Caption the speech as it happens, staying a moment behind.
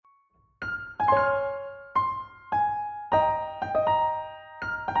Hi,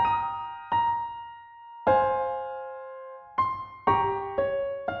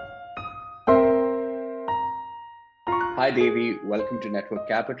 Devi. Welcome to Network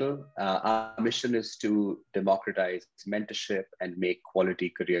Capital. Our mission is to democratize mentorship and make quality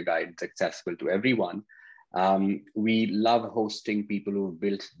career guidance accessible to everyone. We love hosting people who've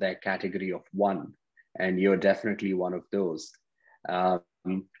built their category of one, and you're definitely one of those. Um,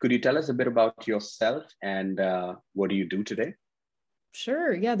 could you tell us a bit about yourself and what do you do today?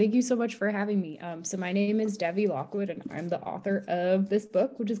 Sure. Yeah. Thank you so much for having me. So my name is Devi Lockwood, and I'm the author of this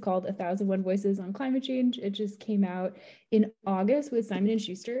book, which is called A Thousand One Voices on Climate Change. It just came out in August with Simon and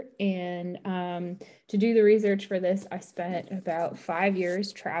Schuster. And to do the research for this, I spent about 5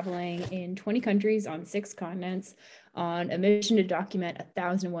 years traveling in 20 countries on 6 continents on a mission to document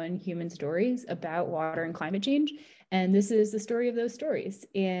 1,001 human stories about water and climate change. And this is the story of those stories.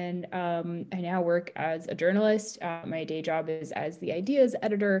 And I now work as a journalist. My day job is as the ideas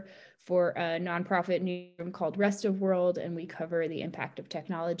editor for a nonprofit newsroom called Rest of World, and we cover the impact of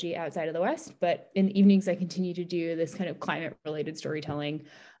technology outside of the West. But in the evenings, I continue to do this kind of climate-related storytelling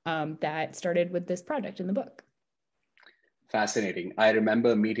that started with this project in the book. Fascinating. I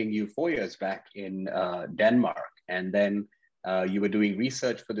remember meeting you 4 years back in Denmark, and then you were doing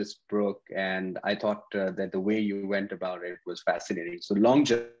research for this book, and I thought that the way you went about it was fascinating. So, long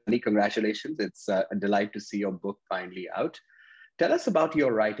journey, congratulations. It's a delight to see your book finally out. Tell us about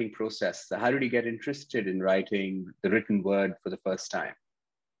your writing process. How did you get interested in writing the written word for the first time?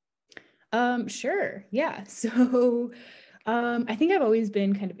 Sure. Yeah. So I think I've always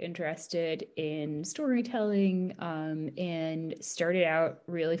been kind of interested in storytelling and started out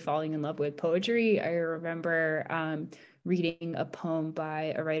really falling in love with poetry. I remember reading a poem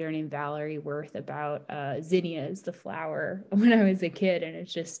by a writer named Valerie Worth about zinnias, the flower, when I was a kid. And it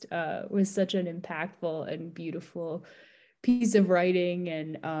just was such an impactful and beautiful piece of writing.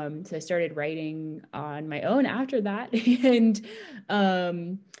 And so I started writing on my own after that and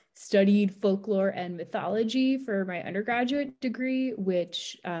studied folklore and mythology for my undergraduate degree,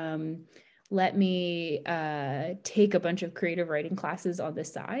 which let me take a bunch of creative writing classes on the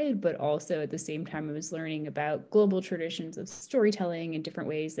side, but also at the same time, I was learning about global traditions of storytelling and different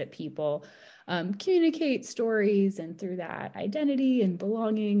ways that people communicate stories and through that identity and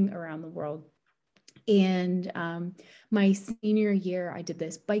belonging around the world. And my senior year, I did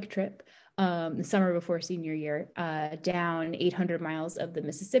this bike trip the summer before senior year down 800 miles of the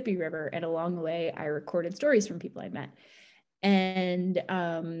Mississippi River. And along the way, I recorded stories from people I met and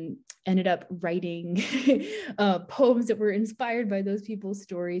ended up writing poems that were inspired by those people's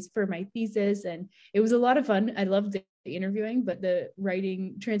stories for my thesis. And it was a lot of fun. I loved the interviewing, but the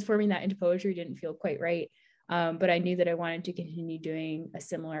writing, transforming that into poetry didn't feel quite right. But I knew that I wanted to continue doing a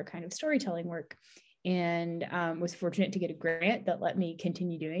similar kind of storytelling work, and was fortunate to get a grant that let me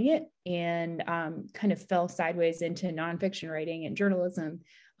continue doing it, and kind of fell sideways into nonfiction writing and journalism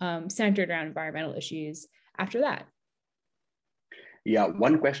centered around environmental issues after that. Yeah,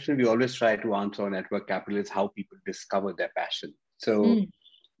 one question we always try to answer on Network Capital is how people discover their passion. So, Mm.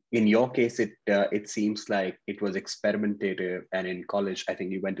 in your case, it seems like it was experimentative, and in college, I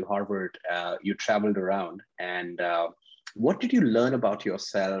think you went to Harvard. You traveled around, and what did you learn about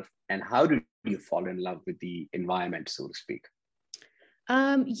yourself, and how did you fall in love with the environment, so to speak?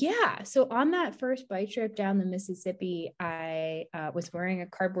 Yeah. So on that first bike trip down the Mississippi, I was wearing a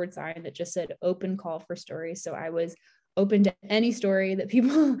cardboard sign that just said open call for stories. So I was open to any story that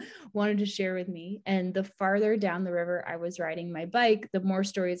people wanted to share with me. And the farther down the river I was riding my bike, the more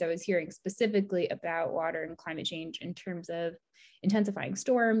stories I was hearing specifically about water and climate change in terms of intensifying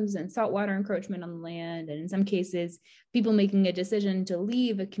storms and saltwater encroachment on the land. And in some cases, people making a decision to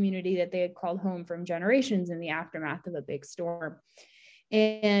leave a community that they had called home from generations in the aftermath of a big storm.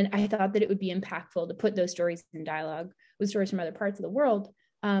 And I thought that it would be impactful to put those stories in dialogue with stories from other parts of the world.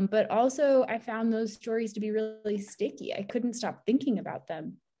 But also, I found those stories to be really sticky. I couldn't stop thinking about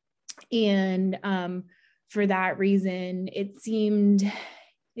them. And for that reason, it seemed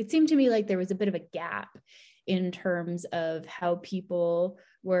to me like there was a bit of a gap in terms of how people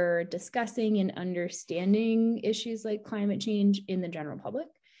were discussing and understanding issues like climate change in the general public,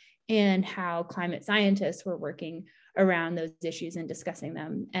 and how climate scientists were working around those issues and discussing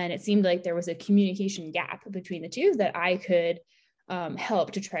them. And it seemed like there was a communication gap between the two that I could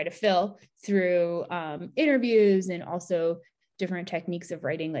help to try to fill through interviews and also different techniques of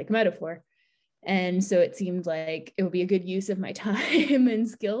writing like metaphor. And so it seemed like it would be a good use of my time and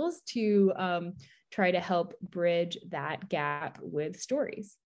skills to try to help bridge that gap with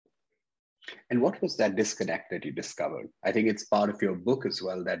stories. And what was that disconnect that you discovered? I think it's part of your book as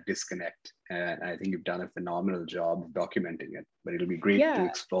well, that disconnect. And I think you've done a phenomenal job of documenting it, but it'll be great to Yeah,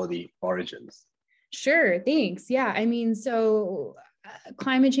 explore the origins. sure. Thanks. Yeah. I mean, so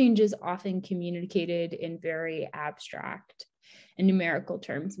climate change is often communicated in very abstract and numerical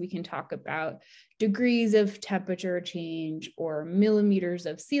terms. We can talk about degrees of temperature change or millimeters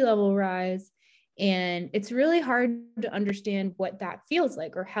of sea level rise. And it's really hard to understand what that feels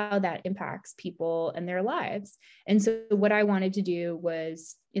like or how that impacts people and their lives. And so, what I wanted to do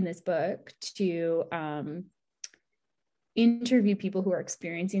was in this book to interview people who are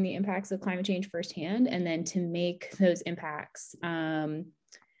experiencing the impacts of climate change firsthand, and then to make those impacts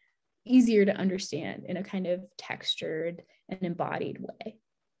easier to understand in a kind of textured and embodied way.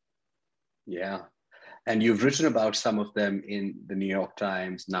 Yeah. And you've written about some of them in the New York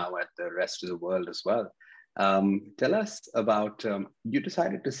Times, now at the rest of the world as well. Tell us about, you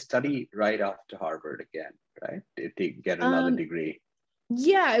decided to study right after Harvard again, right? To get another degree.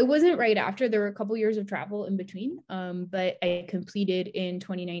 Yeah, it wasn't right after. There were a couple years of travel in between, but I completed in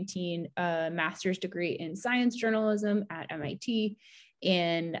 2019 a master's degree in science journalism at MIT.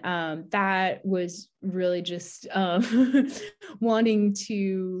 And that was really just wanting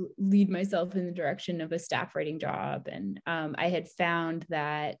to lead myself in the direction of a staff writing job. And I had found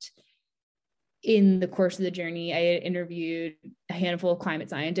that in the course of the journey, I had interviewed a handful of climate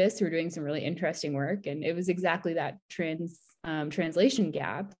scientists who were doing some really interesting work. And it was exactly that translation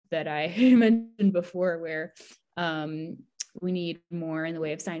gap that I mentioned before, where we need more in the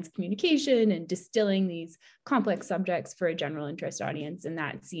way of science communication and distilling these complex subjects for a general interest audience. And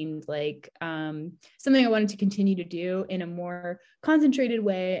that seemed like something I wanted to continue to do in a more concentrated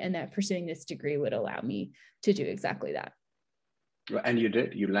way, and that pursuing this degree would allow me to do exactly that. And you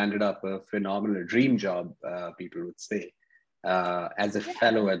did. You landed up a phenomenal dream job, people would say, as a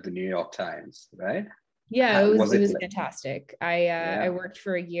fellow at the New York Times, right? Yeah, it was fantastic. I worked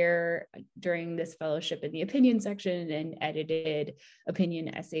for a year during this fellowship in the opinion section and edited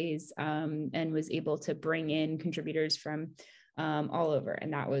opinion essays, and was able to bring in contributors from all over.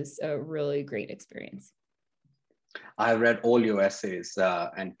 And that was a really great experience. I read all your essays,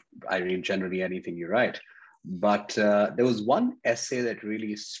 and I read generally anything you write. But there was one essay that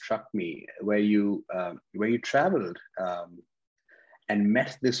really struck me, where you traveled and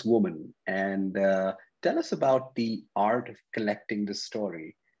met this woman. And tell us about the art of collecting the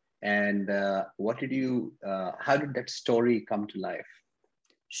story, and how did that story come to life?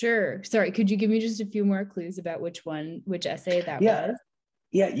 Sure. Sorry, could you give me just a few more clues about which essay that was?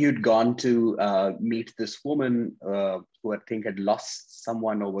 Yeah, you'd gone to meet this woman who I think had lost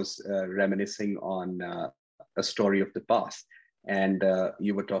someone, or was reminiscing on a story of the past. And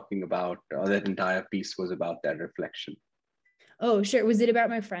you were talking about, that entire piece was about that reflection. Oh, sure. Was it about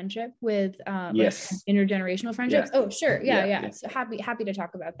my friendship with yes. like intergenerational friendships? Yeah. Oh, sure. Yeah. So happy to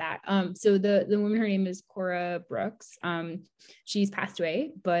talk about that. So the woman, her name is Cora Brooks. She's passed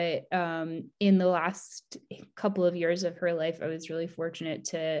away, but in the last couple of years of her life, I was really fortunate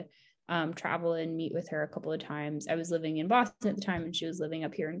to travel and meet with her a couple of times. I was living in Boston at the time, and she was living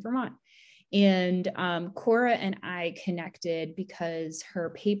up here in Vermont. And Cora and I connected because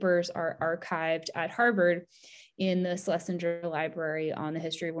her papers are archived at Harvard in the Schlesinger Library on the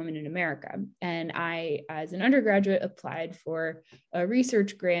history of women in America. And I, as an undergraduate, applied for a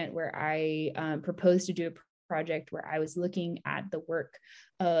research grant where I proposed to do a project where I was looking at the work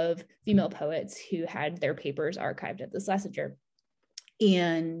of female poets who had their papers archived at the Schlesinger.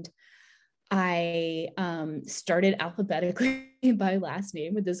 And I started alphabetically by last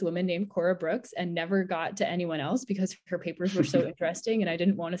name with this woman named Cora Brooks, and never got to anyone else because her papers were so interesting and I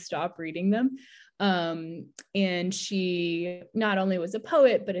didn't want to stop reading them. And she not only was a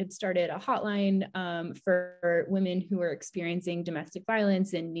poet, but had started a hotline for women who were experiencing domestic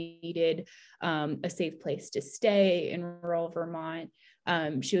violence and needed a safe place to stay in rural Vermont.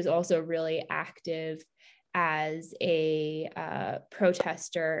 She was also really active as a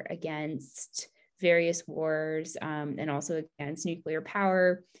protester against various wars and also against nuclear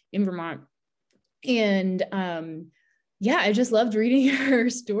power in Vermont. And I just loved reading her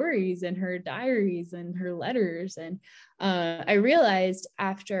stories and her diaries and her letters. And I realized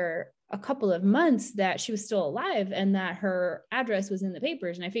after a couple of months that she was still alive and that her address was in the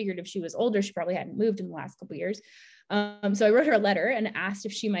papers. And I figured if she was older, she probably hadn't moved in the last couple of years. So I wrote her a letter and asked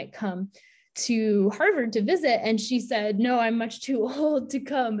if she might come to Harvard to visit. And she said, no, I'm much too old to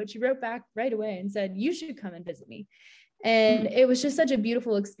come. But she wrote back right away and said, you should come and visit me. And it was just such a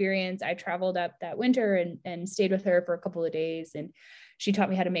beautiful experience. I traveled up that winter and stayed with her for a couple of days. And she taught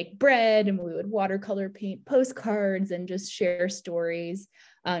me how to make bread, and we would watercolor paint postcards and just share stories.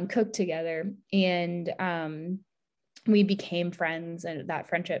 and cooked together. And we became friends, and that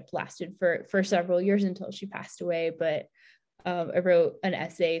friendship lasted for several years until she passed away. But I wrote an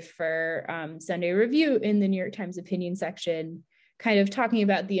essay for Sunday Review in the New York Times opinion section, kind of talking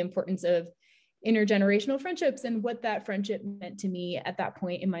about the importance of intergenerational friendships and what that friendship meant to me at that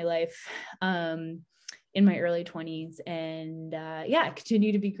point in my life, in my early 20s. And I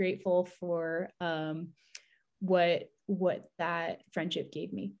continue to be grateful for what that friendship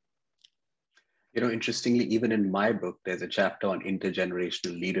gave me. Interestingly, even in my book, there's a chapter on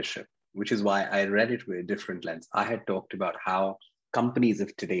intergenerational leadership, which is why I read it with a different lens. I had talked about how companies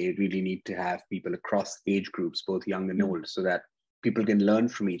of today really need to have people across age groups, both young and old, so that people can learn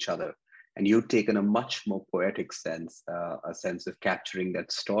from each other. And you've taken a much more poetic sense, a sense of capturing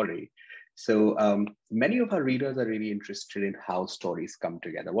that story. So many of our readers are really interested in how stories come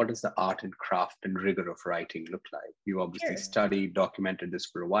together. What does the art and craft and rigor of writing look like? You obviously studied, documented this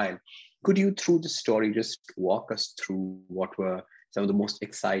for a while. Could you, through the story, just walk us through what were some of the most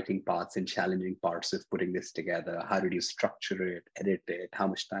exciting parts and challenging parts of putting this together? How did you structure it, edit it, how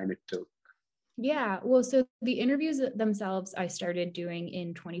much time it took? Yeah, well, so the interviews themselves I started doing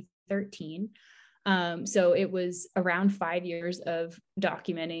in 2013. So it was around 5 years of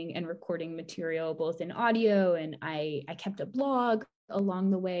documenting and recording material, both in audio, and I kept a blog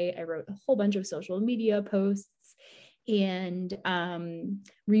along the way. I wrote a whole bunch of social media posts and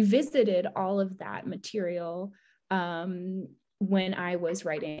revisited all of that material when I was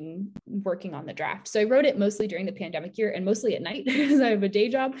working on the draft. So I wrote it mostly during the pandemic year and mostly at night because I have a day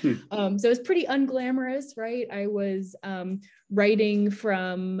job. So it's pretty unglamorous, right? I was writing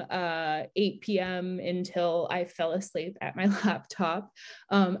from 8 p.m. until I fell asleep at my laptop.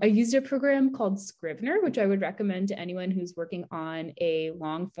 I used a program called Scrivener, which I would recommend to anyone who's working on a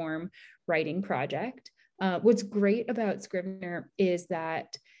long form writing project. What's great about Scrivener is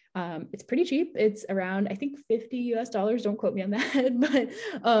that it's pretty cheap. It's around, I think, $50 US. Don't quote me on that,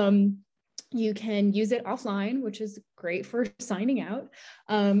 but you can use it offline, which is great for signing out.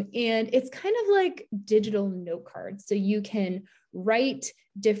 And it's kind of like digital note cards. So you can write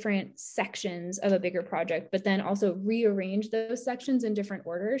different sections of a bigger project, but then also rearrange those sections in different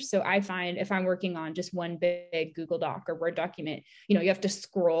orders. So I find if I'm working on just one big Google Doc or Word document, you have to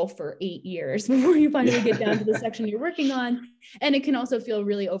scroll for 8 years before you finally get down to the section you're working on. And it can also feel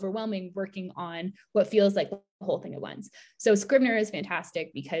really overwhelming working on what feels like the whole thing at once. So Scrivener is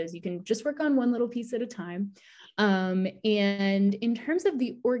fantastic because you can just work on one little piece at a time. And in terms of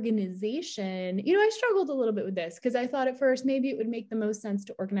the organization, I struggled a little bit with this because I thought at first maybe it would make the most sense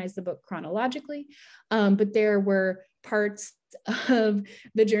to organize the book chronologically. But there were parts of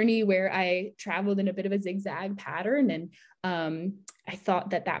the journey where I traveled in a bit of a zigzag pattern, and I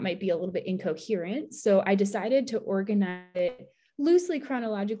thought that might be a little bit incoherent. So I decided to organize it loosely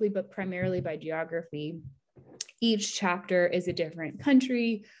chronologically, but primarily by geography. Each chapter is a different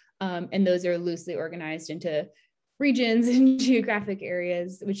country, and those are loosely organized into regions and geographic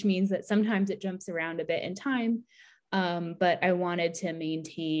areas, which means that sometimes it jumps around a bit in time. But I wanted to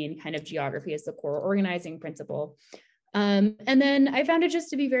maintain kind of geography as the core organizing principle. And then I found it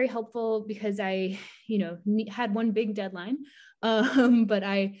just to be very helpful because I, had one big deadline, but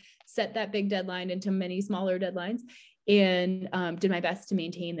I set that big deadline into many smaller deadlines and did my best to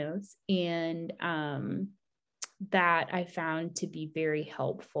maintain those. And that I found to be very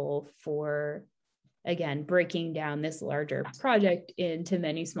helpful for, again, breaking down this larger project into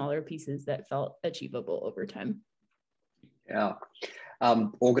many smaller pieces that felt achievable over time. Yeah.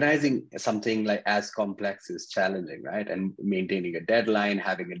 Organizing something like as complex is challenging, right? And maintaining a deadline,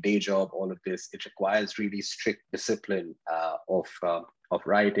 having a day job, all of this, it requires really strict discipline of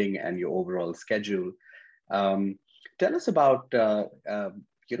writing and your overall schedule. Tell us about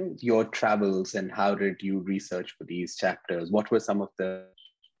your travels and how did you research for these chapters? What were some of the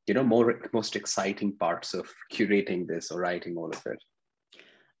most exciting parts of curating this or writing all of it?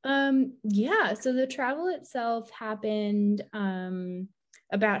 So the travel itself happened,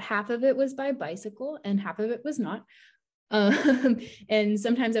 about half of it was by bicycle and half of it was not. And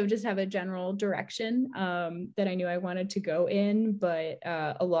sometimes I would just have a general direction that I knew I wanted to go in, but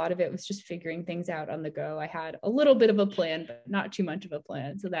a lot of it was just figuring things out on the go. I had a little bit of a plan, but not too much of a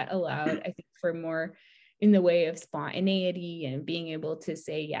plan. So that allowed, I think, for more in the way of spontaneity and being able to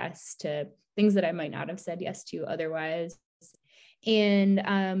say yes to things that I might not have said yes to otherwise. And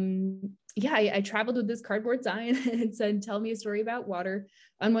I traveled with this cardboard sign. It said, "Tell me a story about water"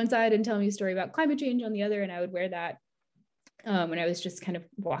 on one side and "Tell me a story about climate change" on the other. And I would wear that when I was just kind of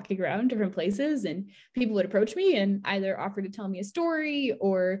walking around different places, and people would approach me and either offer to tell me a story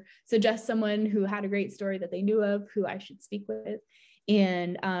or suggest someone who had a great story that they knew of who I should speak with.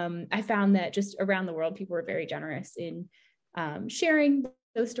 And I found that just around the world, people were very generous in sharing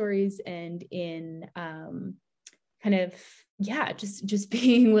those stories and in kind of, yeah, just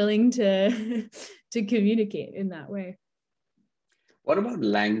being willing to to communicate in that way. What about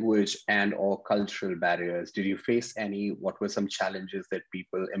language and or cultural barriers? Did you face any? What were some challenges that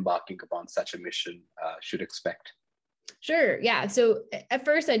people embarking upon such a mission should expect? Sure. Yeah. So at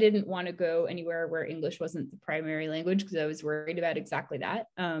first, I didn't want to go anywhere where English wasn't the primary language because I was worried about exactly that.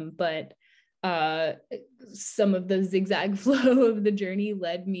 But some of the zigzag flow of the journey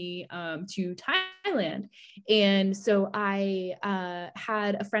led me to Thailand. And so I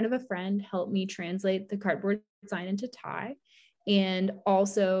had a friend of a friend help me translate the cardboard sign into Thai, and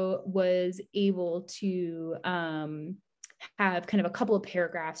also was able to have kind of a couple of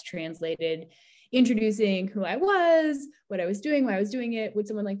paragraphs translated, introducing who I was, what I was doing, why I was doing it. Would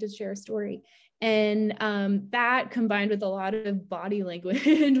someone like to share a story? And that combined with a lot of body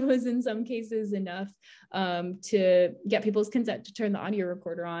language was in some cases enough to get people's consent to turn the audio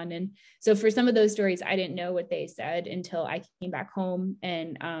recorder on. And so for some of those stories, I didn't know what they said until I came back home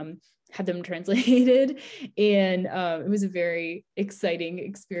and had them translated. And it was a very exciting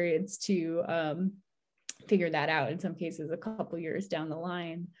experience to figure that out in some cases a couple years down the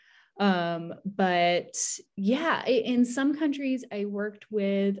line. But yeah, in some countries, I worked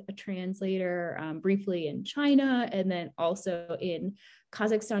with a translator briefly in China, and then also in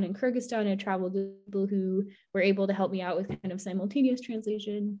Kazakhstan and Kyrgyzstan, I traveled with people who were able to help me out with kind of simultaneous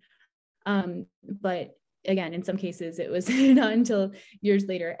translation. But again, in some cases, it was not until years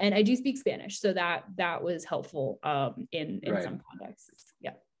later. And I do speak Spanish, so that was helpful in Right. some contexts.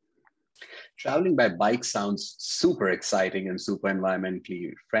 Yeah. Traveling by bike sounds super exciting and super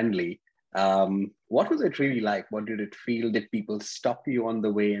environmentally friendly. What was it really like? What did it feel? Did people stop you on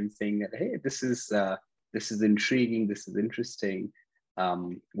the way and saying that, hey, this is intriguing, this is interesting?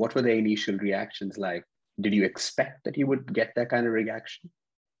 What were the initial reactions like? Did you expect that you would get that kind of reaction?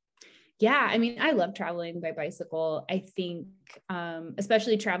 Yeah, I mean, I love traveling by bicycle. I think,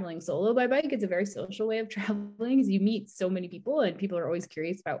 especially traveling solo by bike, it's a very social way of traveling because you meet so many people and people are always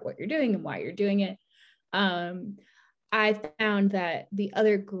curious about what you're doing and why you're doing it. I found that the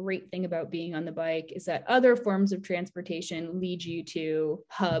other great thing about being on the bike is that other forms of transportation lead you to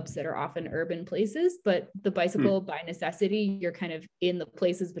hubs that are often urban places, but the bicycle by necessity, you're kind of in the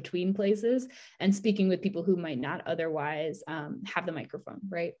places between places and speaking with people who might not otherwise have the microphone,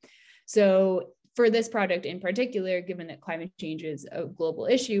 right? So for this project in particular, given that climate change is a global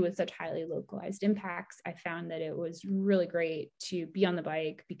issue with such highly localized impacts, I found that it was really great to be on the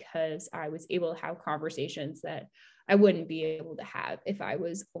bike because I was able to have conversations that I wouldn't be able to have if I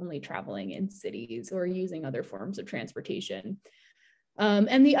was only traveling in cities or using other forms of transportation.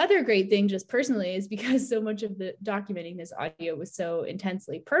 And the other great thing, just personally, is because so much of the documenting this audio was so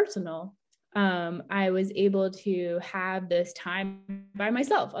intensely personal, I was able to have this time by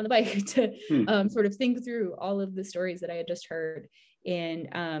myself on the bike to sort of think through all of the stories that I had just heard.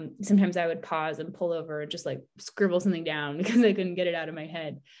 And sometimes I would pause and pull over and just like scribble something down because I couldn't get it out of my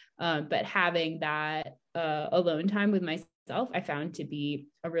head. But having that alone time with myself, I found to be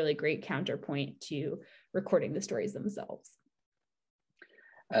a really great counterpoint to recording the stories themselves.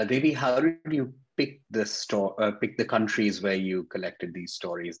 Devi, how did you pick the countries where you collected these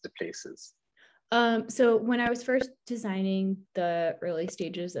stories, the places? So when I was first designing the early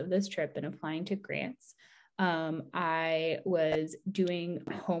stages of this trip and applying to grants, I was doing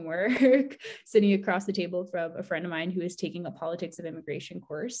homework sitting across the table from a friend of mine who was taking a politics of immigration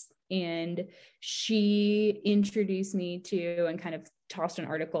course. And she introduced me to and kind of tossed an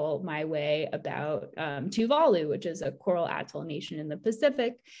article my way about Tuvalu, which is a coral atoll nation in the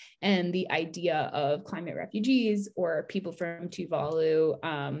Pacific, and the idea of climate refugees or people from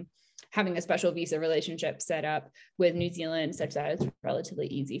Tuvalu having a special visa relationship set up with New Zealand such that it's relatively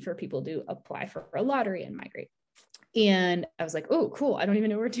easy for people to apply for a lottery and migrate. And I was like, oh, cool. I don't even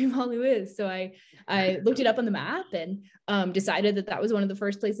know where Tuvalu is. So I looked it up on the map and decided that that was one of the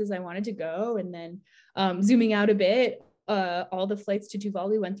first places I wanted to go. And then zooming out a bit, all the flights to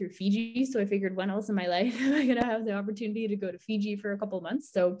Tuvalu went through Fiji. So I figured, when else in my life am I going to have the opportunity to go to Fiji for a couple of months?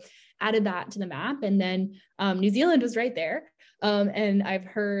 So added that to the map. And then New Zealand was right there. And I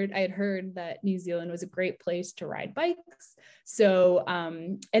had heard that New Zealand was a great place to ride bikes. So,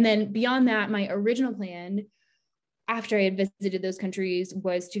 and then beyond that, my original plan after I had visited those countries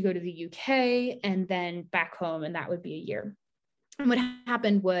was to go to the UK and then back home, and that would be a year. And what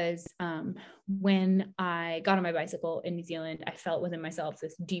happened was when I got on my bicycle in New Zealand, I felt within myself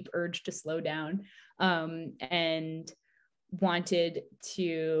this deep urge to slow down and wanted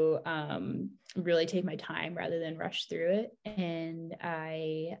to really take my time rather than rush through it. And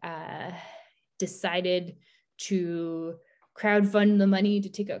I decided to crowdfund the money to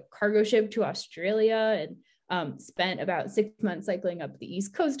take a cargo ship to Australia, and spent about 6 months cycling up the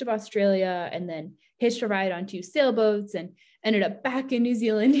east coast of Australia, and then hitched a ride on 2 sailboats and ended up back in New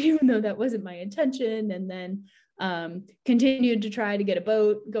Zealand, even though that wasn't my intention. And then continued to try to get a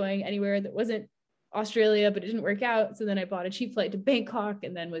boat going anywhere that wasn't Australia, but it didn't work out. So then I bought a cheap flight to Bangkok,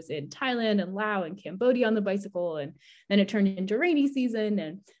 and then was in Thailand and Laos and Cambodia on the bicycle. And then it turned into rainy season,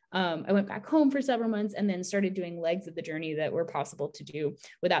 and I went back home for several months, and then started doing legs of the journey that were possible to do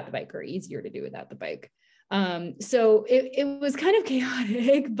without the bike, or easier to do without the bike. So it was kind of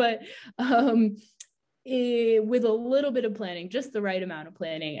chaotic, but with a little bit of planning, just the right amount of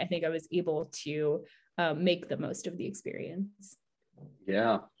planning, I think I was able to make the most of the experience.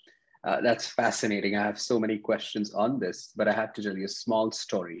 Yeah, that's fascinating. I have so many questions on this, but I have to tell you a small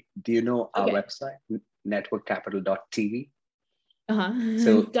story. Do you know our website, networkcapital.tv?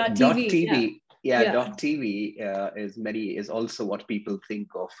 So .tv, .tv is also what people think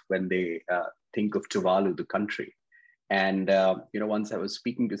of when they think of Tuvalu, the country. And once I was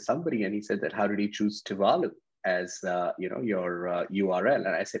speaking to somebody, and he said that, how did you choose Tuvalu as your URL?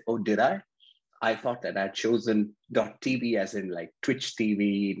 And I said, oh, did I? I thought that I'd chosen .tv as in like Twitch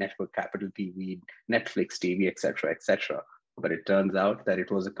TV, Network Capital TV, Netflix TV, etc., etc. But it turns out that it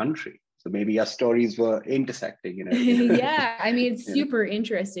was a country. So maybe our stories were intersecting. Yeah, I mean, it's super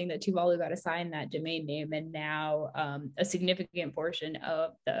interesting that Tuvalu got assigned that domain name, and now a significant portion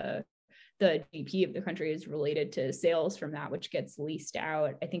of the GDP of the country is related to sales from that, which gets leased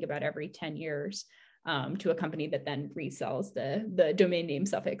out, I think, about every 10 years. To a company that then resells the domain name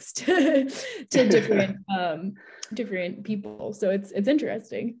suffix to different people. So it's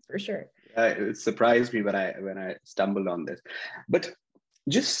interesting for sure. It surprised me when I stumbled on this. But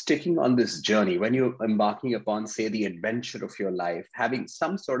just sticking on this journey, when you're embarking upon, say, the adventure of your life, having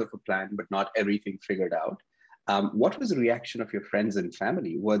some sort of a plan, but not everything figured out, what was the reaction of your friends and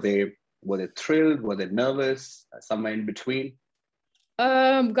family? Were they thrilled? Were they nervous? Somewhere in between?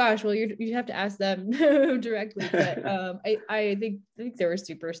 Gosh, well, you have to ask them directly, but I think they were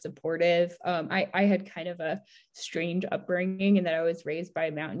super supportive. I had kind of a strange upbringing in that I was raised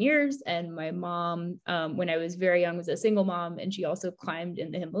by mountaineers, and my mom, when I was very young, was a single mom, and she also climbed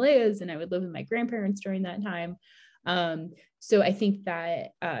in the Himalayas, and I would live with my grandparents during that time. So I think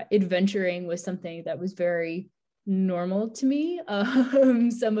that adventuring was something that was very normal to me.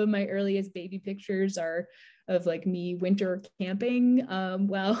 Some of my earliest baby pictures are of like me winter camping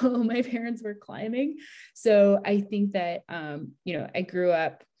while my parents were climbing. So I think that, I grew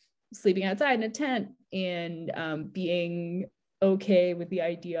up sleeping outside in a tent and being okay with the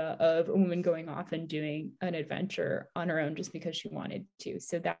idea of a woman going off and doing an adventure on her own just because she wanted to.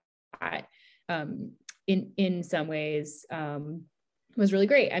 So that in some ways was really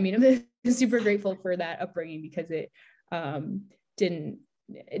great. I mean, I'm super grateful for that upbringing because it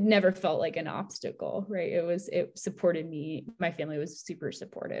never felt like an obstacle, right? It supported me. My family was super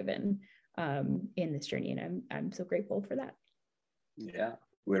supportive and in this journey, and I'm so grateful for that. Yeah,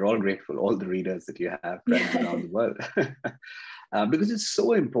 we're all grateful, all the readers that you have friends around the world, because it's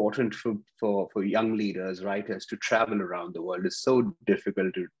so important for young leaders, writers to travel around the world. It's so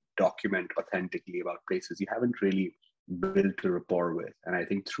difficult to document authentically about places you haven't really built a rapport with. And I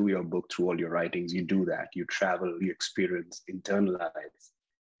think through your book, through all your writings, you do that. You travel, you experience, internalize,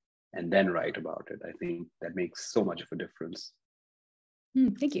 and then write about it. I think that makes so much of a difference.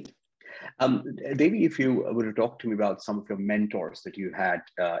 Thank you. Devi, if you were to talk to me about some of your mentors that you had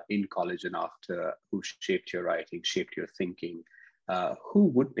in college and after, who shaped your writing, shaped your thinking, who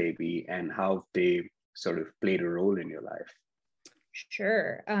would they be, and how have they sort of played a role in your life?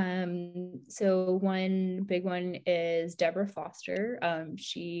 Sure. So one big one is Deborah Foster.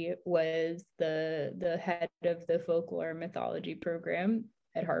 She was the head of the folklore mythology program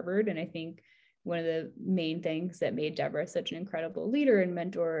at Harvard. And I think one of the main things that made Deborah such an incredible leader and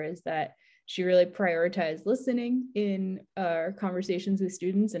mentor is that she really prioritized listening in our conversations with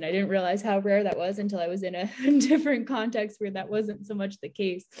students. And I didn't realize how rare that was until I was in a different context where that wasn't so much the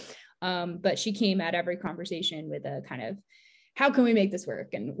case. But she came at every conversation with a kind of, how can we make this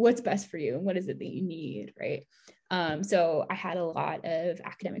work? And what's best for you? And what is it that you need, right? So I had a lot of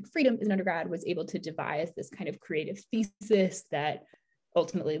academic freedom as an undergrad, was able to devise this kind of creative thesis that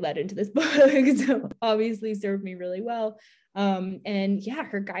ultimately led into this book. So obviously served me really well. And yeah,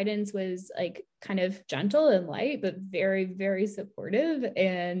 her guidance was like kind of gentle and light, but very, very supportive.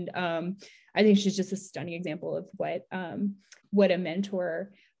 And I think she's just a stunning example of what a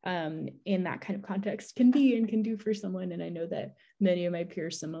mentor in that kind of context can be and can do for someone. And I know that many of my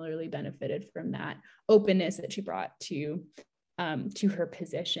peers similarly benefited from that openness that she brought to her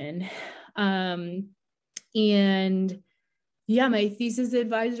position. And yeah, my thesis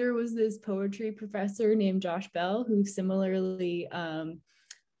advisor was this poetry professor named Josh Bell, who similarly,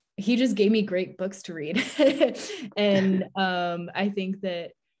 he just gave me great books to read. And I think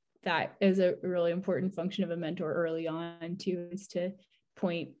that is a really important function of a mentor early on too, is to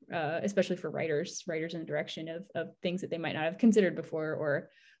point, especially for writers in the direction of things that they might not have considered before, or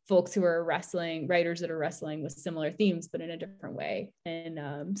folks who are writers that are wrestling with similar themes, but in a different way.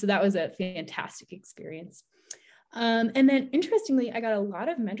 And so that was a fantastic experience. And then interestingly, I got a lot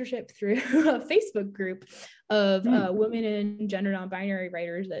of mentorship through a Facebook group of women and gender non-binary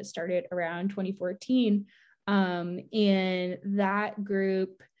writers that started around 2014. And that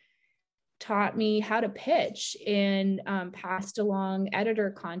group taught me how to pitch and passed along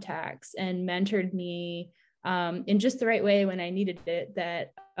editor contacts and mentored me in just the right way when I needed it,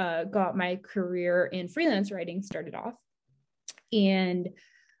 that got my career in freelance writing started off. And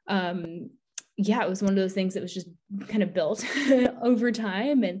yeah, it was one of those things that was just kind of built over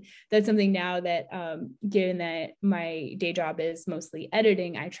time. And that's something now that, given that my day job is mostly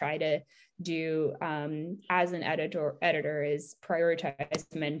editing, I try to do as an editor is prioritize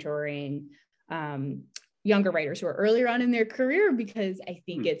mentoring younger writers who are earlier on in their career, because I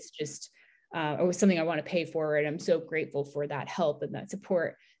think it's just, it was something I want to pay forward. I'm so grateful for that help and that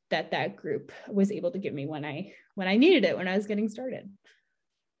support that group was able to give me when I needed it, when I was getting started.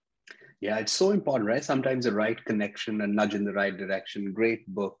 Yeah, it's so important, right? Sometimes the right connection, a nudge in the right direction, great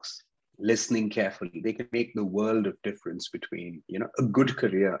books, listening carefully, they can make the world of difference between, a good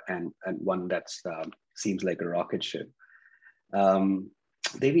career and one that's seems like a rocket ship.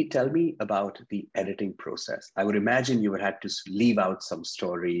 Devi, tell me about the editing process. I would imagine you would have to leave out some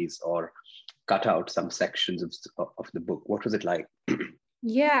stories or cut out some sections of the book. What was it like?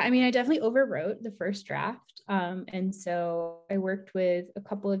 Yeah, I mean, I definitely overwrote the first draft. And so I worked with a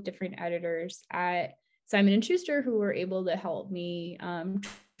couple of different editors at Simon & Schuster who were able to help me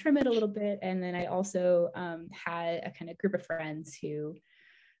trim it a little bit. And then I also had a kind of group of friends who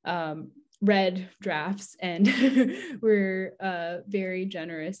read drafts and were very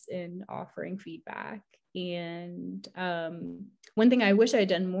generous in offering feedback. And one thing I wish I had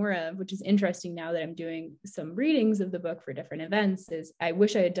done more of, which is interesting now that I'm doing some readings of the book for different events, is I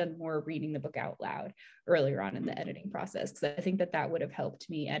wish I had done more reading the book out loud earlier on in the editing process, because I think that would have helped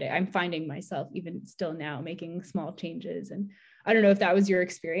me edit. I'm finding myself even still now making small changes. And I don't know if that was your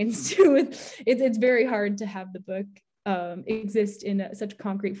experience too. It's very hard to have the book exist in such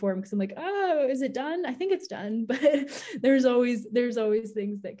concrete form, because I'm like, oh, is it done? I think it's done, but there's always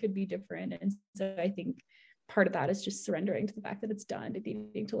things that could be different. And so I think part of that is just surrendering to the fact that it's done, to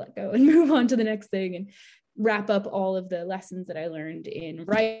needing to let go and move on to the next thing and wrap up all of the lessons that I learned in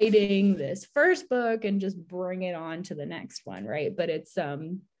writing this first book and just bring it on to the next one, right? But it's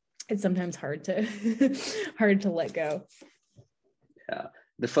sometimes hard to let go. Yeah,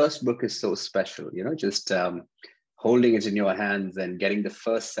 the first book is so special, just holding it in your hands and getting the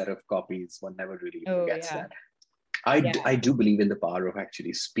first set of copies, one never really forgets that. I do believe in the power of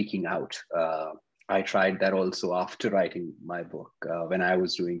actually speaking out. I tried that also after writing my book, when I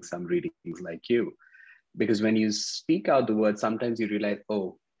was doing some readings like you, because when you speak out the word, sometimes you realize,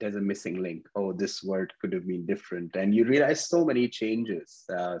 oh, there's a missing link. Oh, this word could have been different. And you realize so many changes.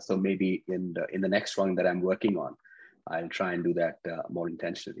 So maybe in the next one that I'm working on, I'll try and do that more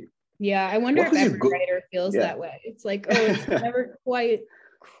intentionally. Yeah, I wonder if every writer feels that way. It's like, oh, it's never quite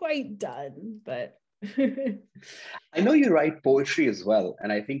done, but I know you write poetry as well,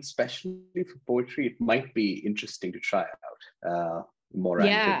 and I think especially for poetry, it might be interesting to try out more.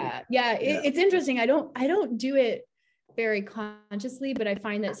 Yeah. It's interesting. I don't do it very consciously, but I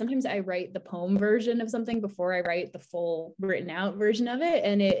find that sometimes I write the poem version of something before I write the full written out version of it,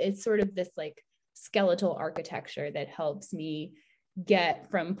 and it's sort of this like skeletal architecture that helps me get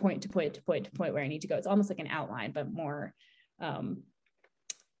from point to point to point to point where I need to go. It's almost like an outline, but more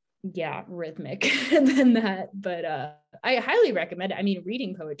rhythmic than that. But I highly recommend it. I mean,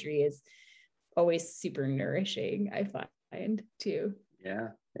 reading poetry is always super nourishing, I find too.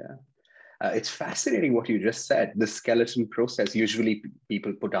 It's fascinating what you just said, the skeleton process. Usually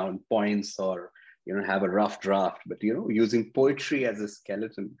people put down points or have a rough draft, but using poetry as a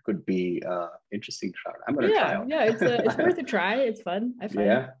skeleton could be interesting. I'm going to try out. It's worth a try. It's fun, I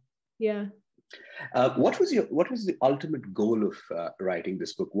find. What was the ultimate goal of writing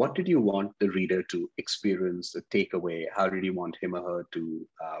this book? What did you want the reader to experience, to take away? How did you want him or her to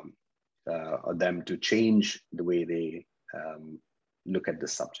them to change the way they look at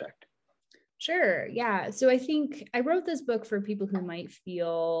this subject? Sure. Yeah. So I think I wrote this book for people who might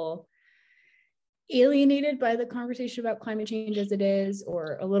feel alienated by the conversation about climate change as it is,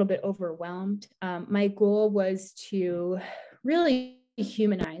 or a little bit overwhelmed. My goal was to really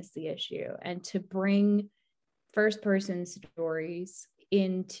humanize the issue and to bring first-person stories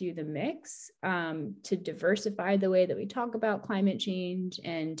into the mix, to diversify the way that we talk about climate change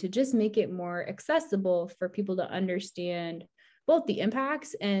and to just make it more accessible for people to understand both the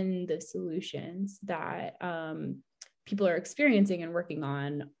impacts and the solutions that people are experiencing and working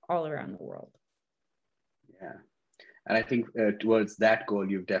on all around the world. Yeah. And I think towards that goal,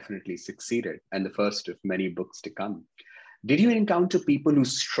 you've definitely succeeded, and the first of many books to come. Did you encounter people who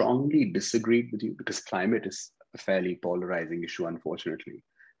strongly disagreed with you? Because climate is a fairly polarizing issue, unfortunately.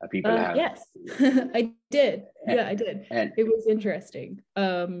 People have. Yes, I did. Yeah, I did. And it was interesting.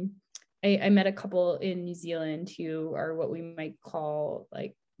 I met a couple in New Zealand who are what we might call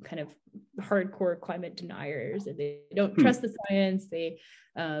like kind of hardcore climate deniers, and they don't trust the science. They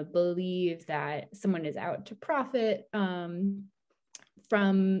believe that someone is out to profit from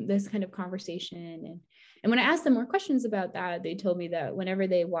this kind of conversation. And when I asked them more questions about that, they told me that whenever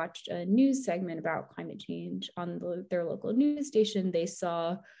they watched a news segment about climate change on their local news station, they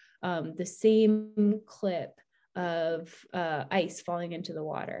saw the same clip of ice falling into the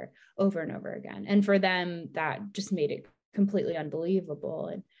water over and over again. And for them, that just made it completely unbelievable.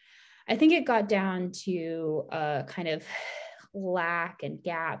 And I think it got down to a kind of lack and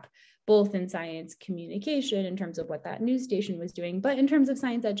gap, both in science communication in terms of what that news station was doing, but in terms of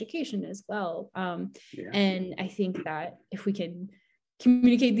science education as well. And I think that if we can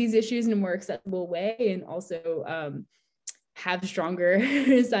communicate these issues in a more accessible way and also have stronger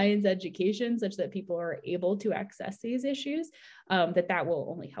science education such that people are able to access these issues, that will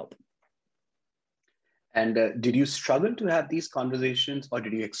only help. And did you struggle to have these conversations, or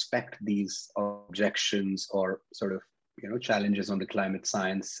did you expect these objections or sort of challenges on the climate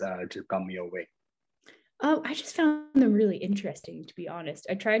science to come your way? I just found them really interesting, to be honest.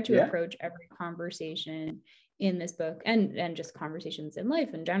 I tried to approach every conversation in this book and just conversations in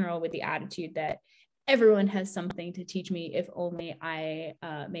life in general with the attitude that everyone has something to teach me if only I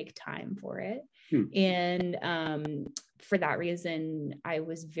make time for it. And for that reason, I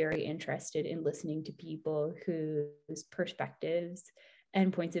was very interested in listening to people whose perspectives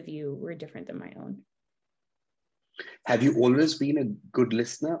and points of view were different than my own. Have you always been a good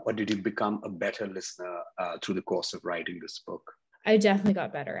listener, or did you become a better listener through the course of writing this book? I definitely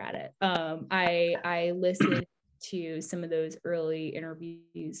got better at it. I listened to some of those early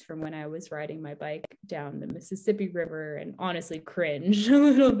interviews from when I was riding my bike down the Mississippi River and honestly cringed a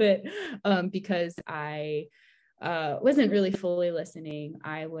little bit because I wasn't really fully listening.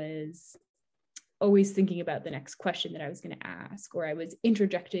 I was always thinking about the next question that I was going to ask, or I was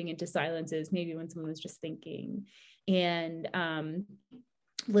interjecting into silences, maybe when someone was just thinking, and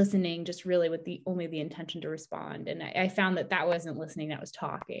listening just really with only the intention to respond. And I found that wasn't listening, that was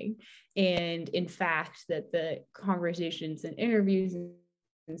talking. And in fact, that the conversations and interviews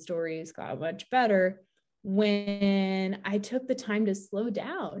and stories got much better when I took the time to slow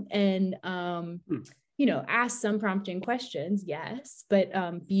down and, ask some prompting questions, yes, but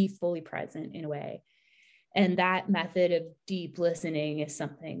be fully present in a way. And that method of deep listening is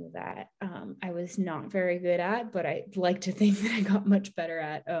something that I was not very good at, but I'd like to think that I got much better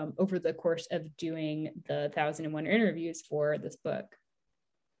at over the course of doing the 1001 interviews for this book.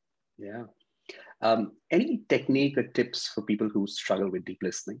 Yeah. Any technique or tips for people who struggle with deep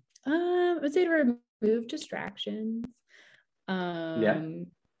listening? I would say to remove distractions.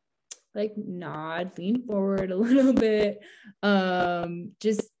 Like nod, lean forward a little bit,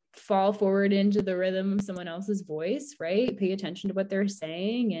 just fall forward into the rhythm of someone else's voice, right? Pay attention to what they're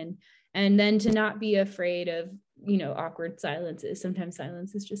saying, and then to not be afraid of, awkward silences. Sometimes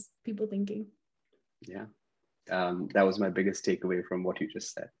silence is just people thinking. Yeah. That was my biggest takeaway from what you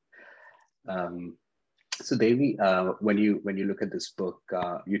just said. So Devi, when you look at this book,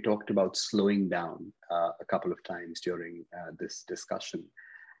 you talked about slowing down a couple of times during this discussion.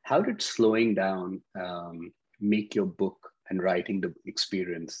 How did slowing down make your book and writing the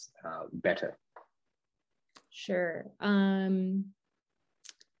experience better? Sure. I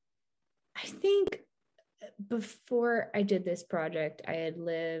think before I did this project, I had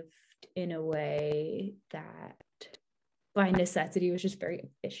lived in a way that by necessity was just very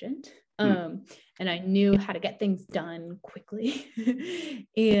efficient. And I knew how to get things done quickly.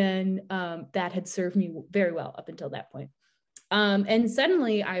 And that had served me very well up until that point. And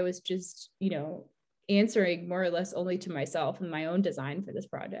suddenly I was just, answering more or less only to myself and my own design for this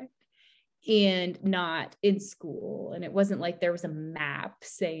project. and not in school. And it wasn't like there was a map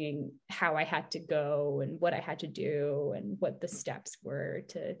saying how I had to go and what I had to do and what the steps were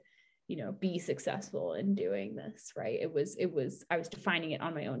to, be successful in doing this, right? It was, I was defining it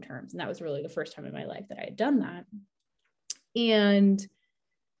on my own terms. And that was really the first time in my life that I had done that. And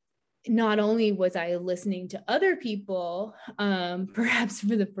not only was I listening to other people, perhaps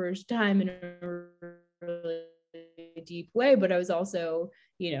for the first time in a really deep way, but I was also,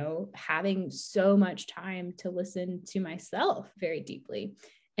 having so much time to listen to myself very deeply.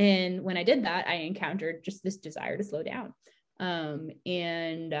 And when I did that, I encountered just this desire to slow down. I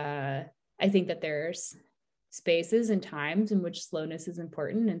think that there's spaces and times in which slowness is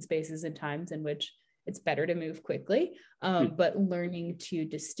important, and spaces and times in which it's better to move quickly, but learning to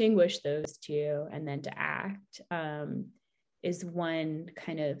distinguish those two and then to act is one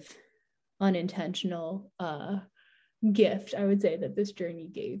kind of unintentional gift, I would say, that this journey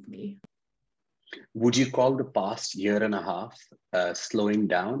gave me. Would you call the past year and a half slowing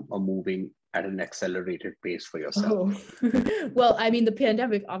down or moving at an accelerated pace for yourself? Oh. Well, I mean, the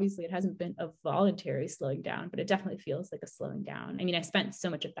pandemic, obviously, it hasn't been a voluntary slowing down, but it definitely feels like a slowing down. I mean, I spent so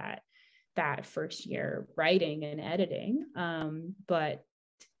much of that first year writing and editing, but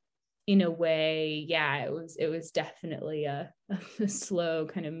in a way, yeah, it was definitely a slow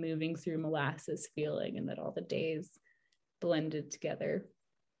kind of moving through molasses feeling, and that all the days blended together.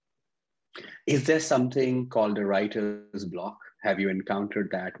 Is there something called a writer's block? Have you encountered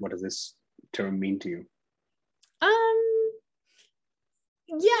that? What does this term mean to you?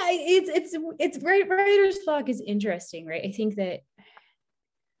 Yeah, it's right. Writer's block is interesting, right? I think that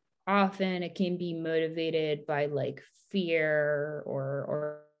often it can be motivated by like fear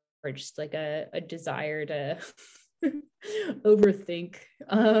or just like a desire to overthink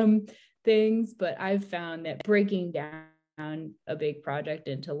things. But I've found that breaking down a big project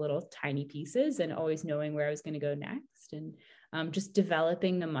into little tiny pieces and always knowing where I was going to go next, and just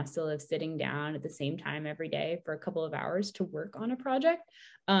developing the muscle of sitting down at the same time every day for a couple of hours to work on a project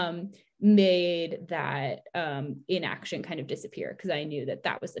made that inaction kind of disappear, because I knew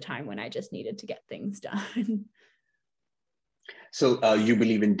that was the time when I just needed to get things done. So you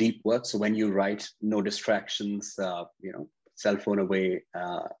believe in deep work. So when you write, no distractions, cell phone away.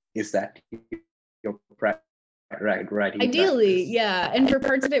 Is that your writing Ideally, practice? yeah. And for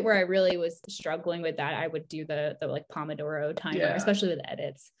parts of it where I really was struggling with that, I would do the like Pomodoro timer, especially with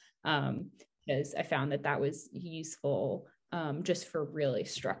edits, because I found that was useful just for really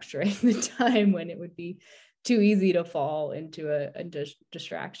structuring the time when it would be too easy to fall into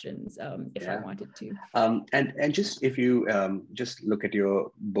distractions if I wanted to. And just if you just look at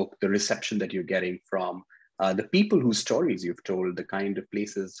your book, the reception that you're getting from the people whose stories you've told, the kind of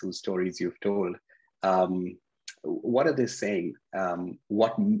places whose stories you've told, what are they saying?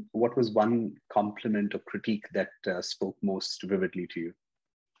 What was one compliment or critique that spoke most vividly to you?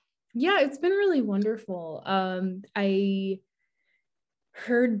 Yeah, it's been really wonderful. I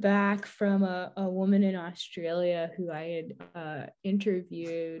heard back from a woman in Australia who I had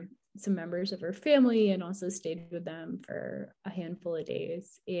interviewed some members of her family and also stayed with them for a handful of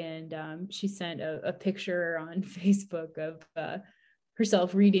days. And she sent a picture on Facebook of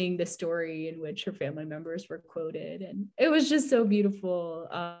herself reading the story in which her family members were quoted. And it was just so beautiful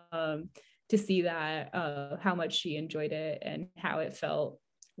to see that, how much she enjoyed it and how it felt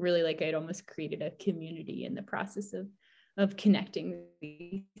really like I'd almost created a community in the process of connecting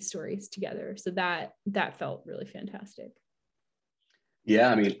these stories together. So that felt really fantastic. Yeah,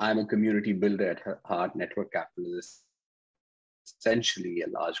 I mean, I'm a community builder at heart. Network Capital is essentially a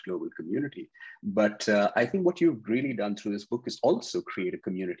large global community. But I think what you've really done through this book is also create a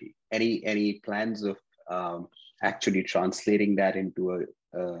community. Any plans of actually translating that into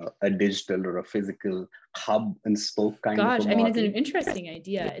a digital or a physical hub and spoke kind of a model? I mean, it's an interesting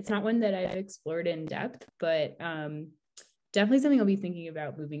idea. It's not one that I've explored in depth, but definitely something I'll be thinking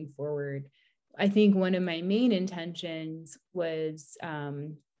about moving forward. I think one of my main intentions was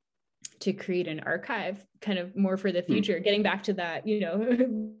to create an archive kind of more for the future, getting back to that,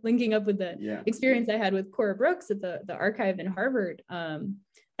 linking up with the experience I had with Cora Brooks at the archive in Harvard.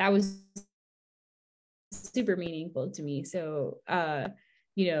 That was super meaningful to me. So,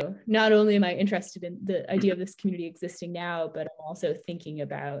 not only am I interested in the idea of this community existing now, but I'm also thinking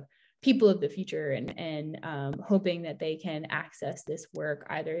about people of the future and hoping that they can access this work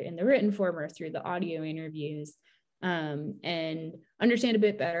either in the written form or through the audio interviews, and understand a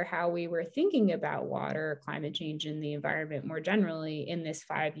bit better how we were thinking about water, climate change, and the environment more generally in this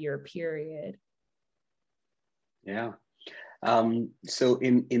 5-year period. Yeah. So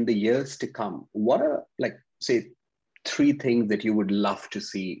in the years to come, what are, like, say, three things that you would love to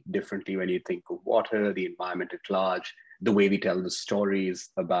see differently when you think of water, the environment at large, the way we tell the stories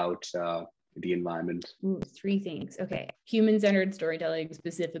about the environment? Ooh, three things. Okay. Human-centered storytelling,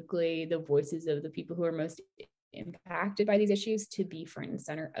 specifically the voices of the people who are most impacted by these issues, to be front and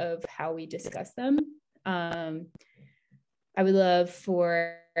center of how we discuss them. I would love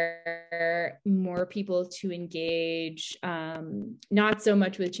for more people to engage, not so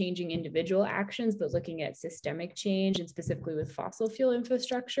much with changing individual actions, but looking at systemic change, and specifically with fossil fuel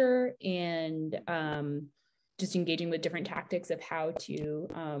infrastructure, and just engaging with different tactics of how to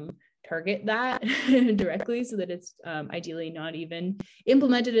target that directly, so that it's ideally not even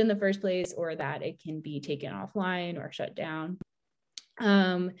implemented in the first place, or that it can be taken offline or shut down.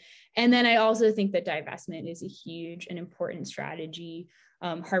 And then I also think that divestment is a huge and important strategy.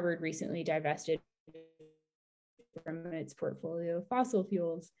 Harvard recently divested from its portfolio of fossil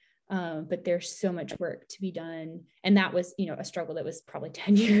fuels, but there's so much work to be done. And that was, a struggle that was probably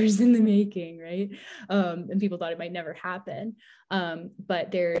 10 years in the making, right? And people thought it might never happen.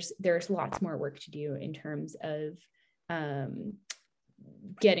 But there's lots more work to do in terms of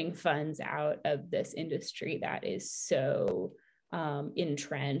getting funds out of this industry that is so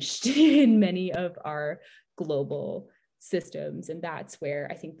entrenched in many of our global systems. And that's where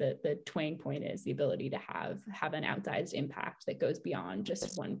I think that the twang point is the ability to have an outsized impact that goes beyond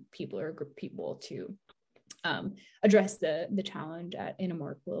just one people or a group of people to address the challenge in a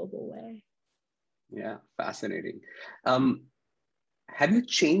more global way. Yeah, fascinating. Have you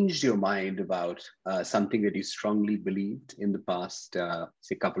changed your mind about something that you strongly believed in the past,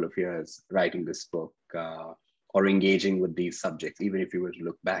 say, couple of years writing this book, or engaging with these subjects, even if you were to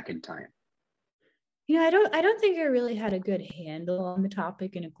look back in time? I don't think I really had a good handle on the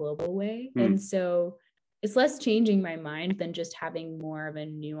topic in a global way. And so it's less changing my mind than just having more of a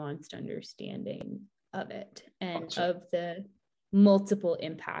nuanced understanding of it, and of the multiple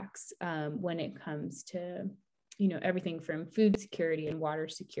impacts when it comes to, everything from food security and water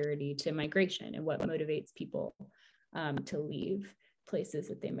security to migration, and what motivates people to leave places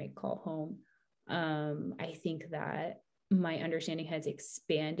that they might call home. I think that my understanding has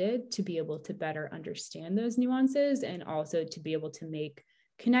expanded to be able to better understand those nuances, and also to be able to make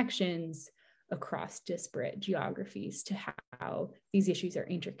connections across disparate geographies to how these issues are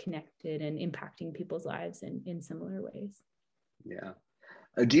interconnected and impacting people's lives in similar ways. Yeah.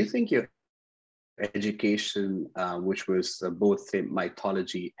 Do you think your education, which was both, say,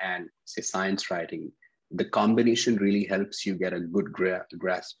 mythology and, say, science writing, the combination really helps you get a good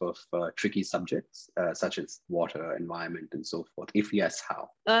grasp of tricky subjects such as water, environment, and so forth? If yes, how?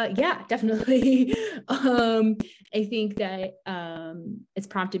 Yeah, definitely. I think that it's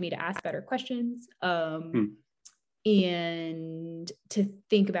prompted me to ask better questions, and to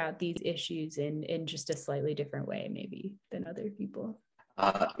think about these issues in just a slightly different way, maybe, than other people.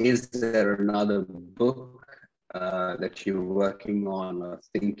 Is there another book that you're working on or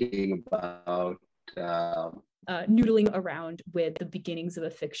thinking about? Noodling around with the beginnings of a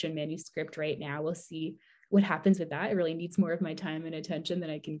fiction manuscript right now. We'll see what happens with that. It really needs more of my time and attention than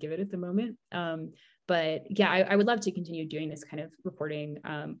I can give it at the moment. But yeah, I would love to continue doing this kind of reporting,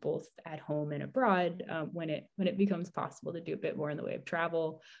 both at home and abroad, when it becomes possible to do a bit more in the way of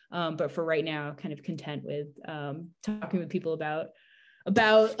travel. But for right now, kind of content with talking with people about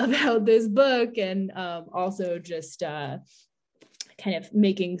this book, and also just kind of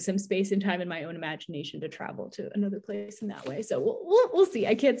making some space and time in my own imagination to travel to another place in that way. So we'll see.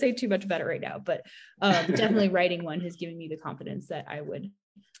 I can't say too much about it right now, but definitely writing one has given me the confidence that I would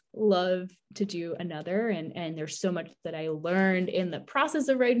love to do another. And there's so much that I learned in the process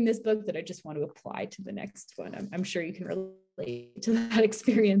of writing this book that I just want to apply to the next one. I'm sure you can relate to that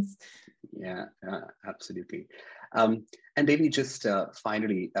experience. Yeah, absolutely. And maybe just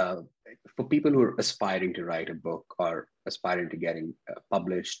finally, for people who are aspiring to write a book or aspiring to getting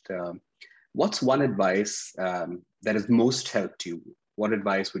published, what's one advice that has most helped you? What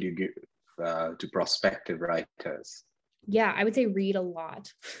advice would you give to prospective writers? Yeah, I would say read a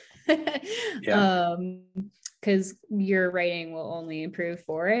lot. Yeah. Because your writing will only improve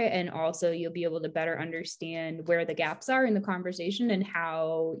for it. And also you'll be able to better understand where the gaps are in the conversation and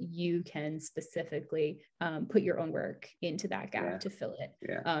how you can specifically put your own work into that gap to fill it.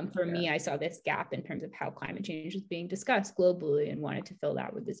 For me, I saw this gap in terms of how climate change is being discussed globally and wanted to fill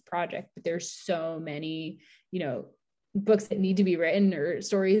that with this project. But there's so many, books that need to be written or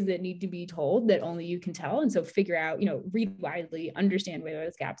stories that need to be told that only you can tell. And so figure out, read widely, understand where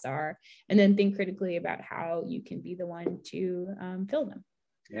those gaps are, and then think critically about how you can be the one to fill them.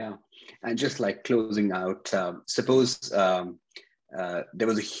 Yeah. And just like closing out, suppose there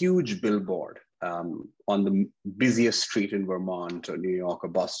was a huge billboard on the busiest street in Vermont or New York or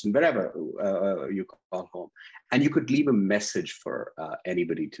Boston, wherever you call home, and you could leave a message for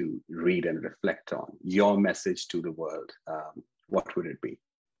anybody to read and reflect on, your message to the world, what would it be?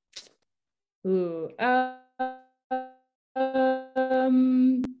 Ooh,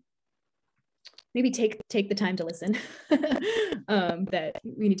 maybe take the time to listen. That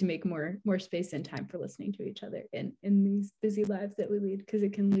we need to make more space and time for listening to each other in these busy lives that we lead, because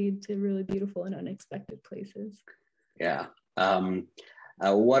it can lead to really beautiful and unexpected places. Yeah.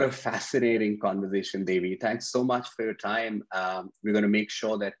 What a fascinating conversation, Devi. Thanks so much for your time. We're going to make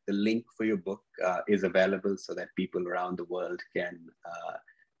sure that the link for your book is available so that people around the world can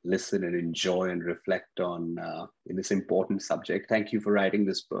listen and enjoy and reflect on this important subject. Thank you for writing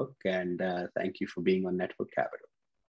this book, and thank you for being on Network Capital.